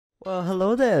Well,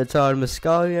 hello there, it's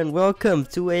Muscari, and welcome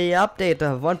to a update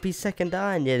of One Piece Second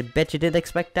Line. I bet you didn't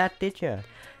expect that, did you?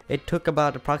 It took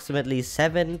about approximately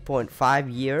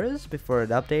 7.5 years before it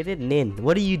updated. Nin,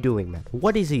 what are you doing, man?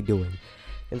 What is he doing?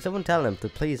 Can someone tell him to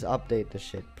please update the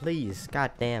shit? Please,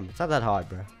 goddamn, it's not that hard,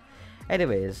 bro.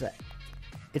 Anyways,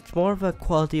 it's more of a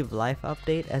quality of life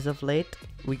update as of late.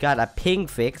 We got a ping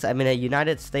fix. I'm in a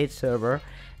United States server,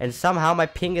 and somehow my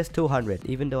ping is 200,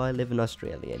 even though I live in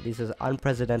Australia. This is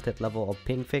unprecedented level of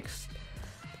ping fix.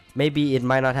 Maybe it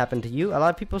might not happen to you. A lot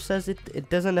of people says it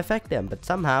doesn't affect them, but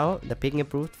somehow the ping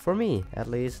improved for me. At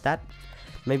least that.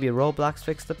 Maybe Roblox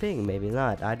fixed the ping, maybe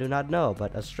not. I do not know,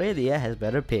 but Australia has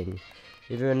better ping.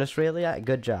 If you're in Australia,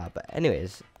 good job.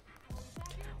 Anyways,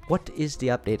 what is the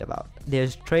update about?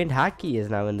 There's trained Haki is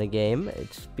now in the game.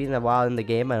 It's been a while in the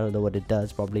game. I don't know what it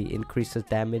does. Probably increases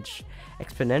damage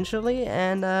exponentially.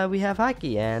 And we have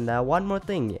Haki. And one more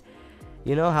thing.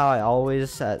 You know how I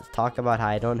always talk about how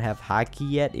I don't have Haki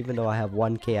yet, even though I have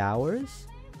 1k hours?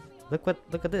 Look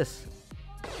at this.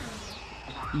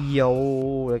 Yo,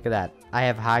 look at that. I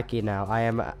have Haki now. I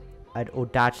am an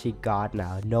Odachi god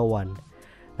now. No one.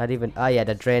 Not even, oh yeah,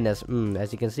 the train is,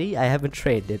 as you can see, I haven't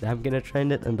trained it. I'm gonna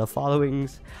train it in the following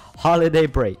holiday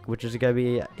break, which is gonna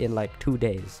be in like 2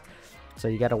 days. So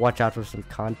you gotta watch out for some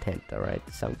content, alright?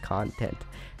 Some content.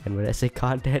 And when I say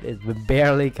content, it's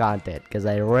barely content, because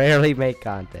I rarely make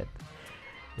content.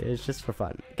 It's just for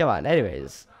fun. Come on,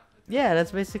 anyways. Yeah,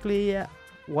 that's basically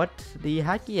what the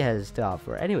Haki has to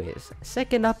offer. Anyways,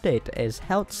 second update is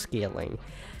health scaling.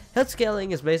 Health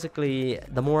scaling is basically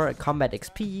the more combat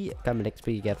XP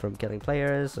you get from killing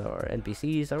players or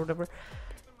NPCs or whatever,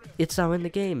 it's now in the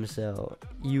game, so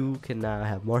you can now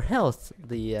have more health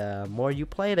the more you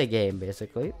play the game,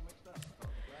 basically.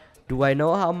 Do I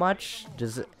know how much?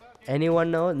 Does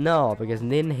anyone know? No, because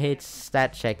Nin hates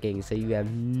stat checking, so you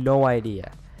have no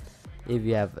idea if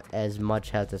you have as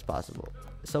much health as possible.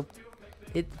 So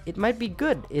it might be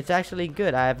good. It's actually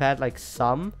good. I've had like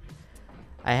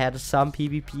I had some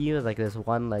PvP with like this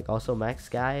one like also max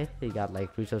guy. He got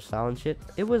like Reach of Sound shit.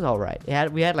 It was alright.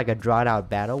 We had like a drawn out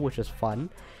battle, which was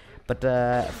fun. But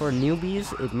for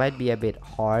newbies, it might be a bit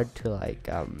hard to like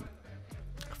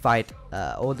fight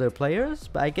older players.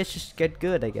 But I guess just get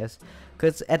good, I guess.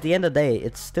 Because at the end of the day,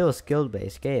 it's still a skill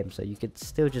based game. So you could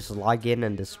still just log in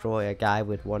and destroy a guy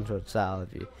with one shot style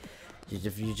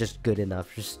if you're just good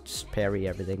enough. Just parry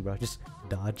everything, bro. Just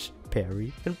dodge,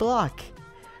 parry, and block.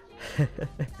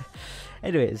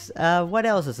 Anyways, what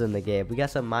else is in the game? We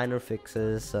got some minor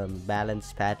fixes, some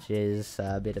balance patches,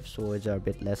 a bit of swords are a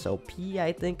bit less OP,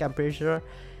 I think, I'm pretty sure.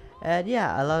 And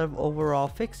yeah, a lot of overall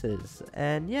fixes.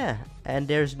 And yeah, and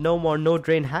there's no more no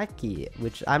drain Haki,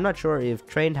 which I'm not sure if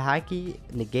trained Haki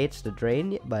negates the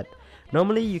drain, but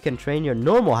normally you can train your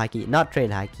normal Haki, not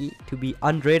trained Haki, to be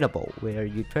undrainable, where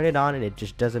you turn it on and it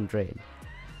just doesn't drain,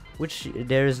 which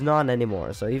there is none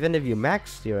anymore. So even if you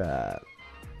max your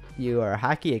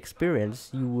Haki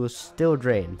experience, you will still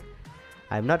drain.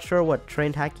 I'm not sure what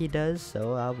trained Haki does,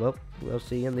 so well, we'll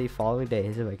see in the following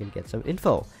days if I can get some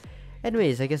info.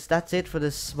 Anyways, I guess that's it for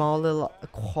this small little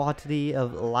quality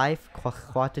of life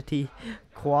update,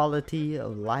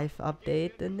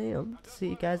 and see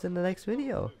you guys in the next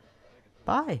video.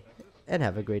 Bye, and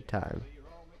have a great time.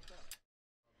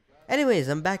 Anyways,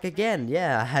 I'm back again.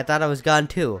 Yeah, I thought I was gone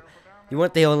too. You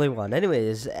weren't the only one.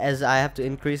 Anyways, as I have to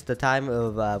increase the time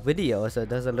of video so it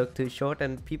doesn't look too short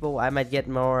and I might get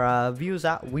more view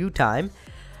time.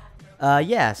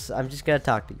 Yes, I'm just gonna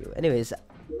talk to you. Anyways,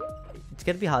 it's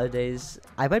gonna be holidays.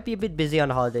 I might be a bit busy on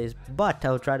the holidays, but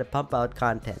I'll try to pump out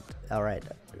content. Alright,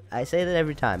 I say that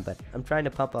every time, but I'm trying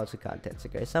to pump out some content.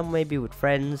 Okay, some maybe with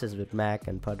friends, as with Mac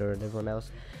and Putter and everyone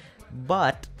else,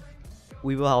 but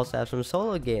we will also have some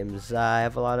solo games. I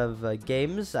have a lot of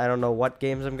games. I don't know what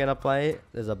games I'm gonna play.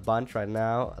 There's a bunch right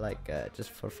now, like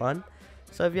just for fun.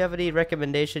 So if you have any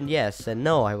recommendation, yes and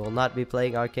no, I will not be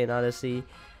playing Arcane Odyssey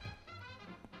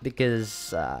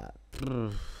because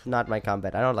not my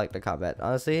combat. I don't like the combat.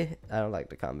 Honestly, I don't like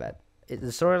the combat. The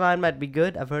storyline might be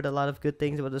good. I've heard a lot of good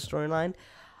things about the storyline.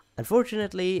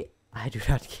 Unfortunately, I do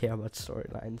not care about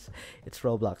storylines. It's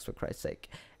Roblox, for Christ's sake.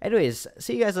 Anyways,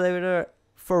 see you guys later.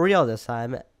 For real this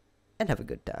time, and have a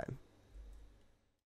good time.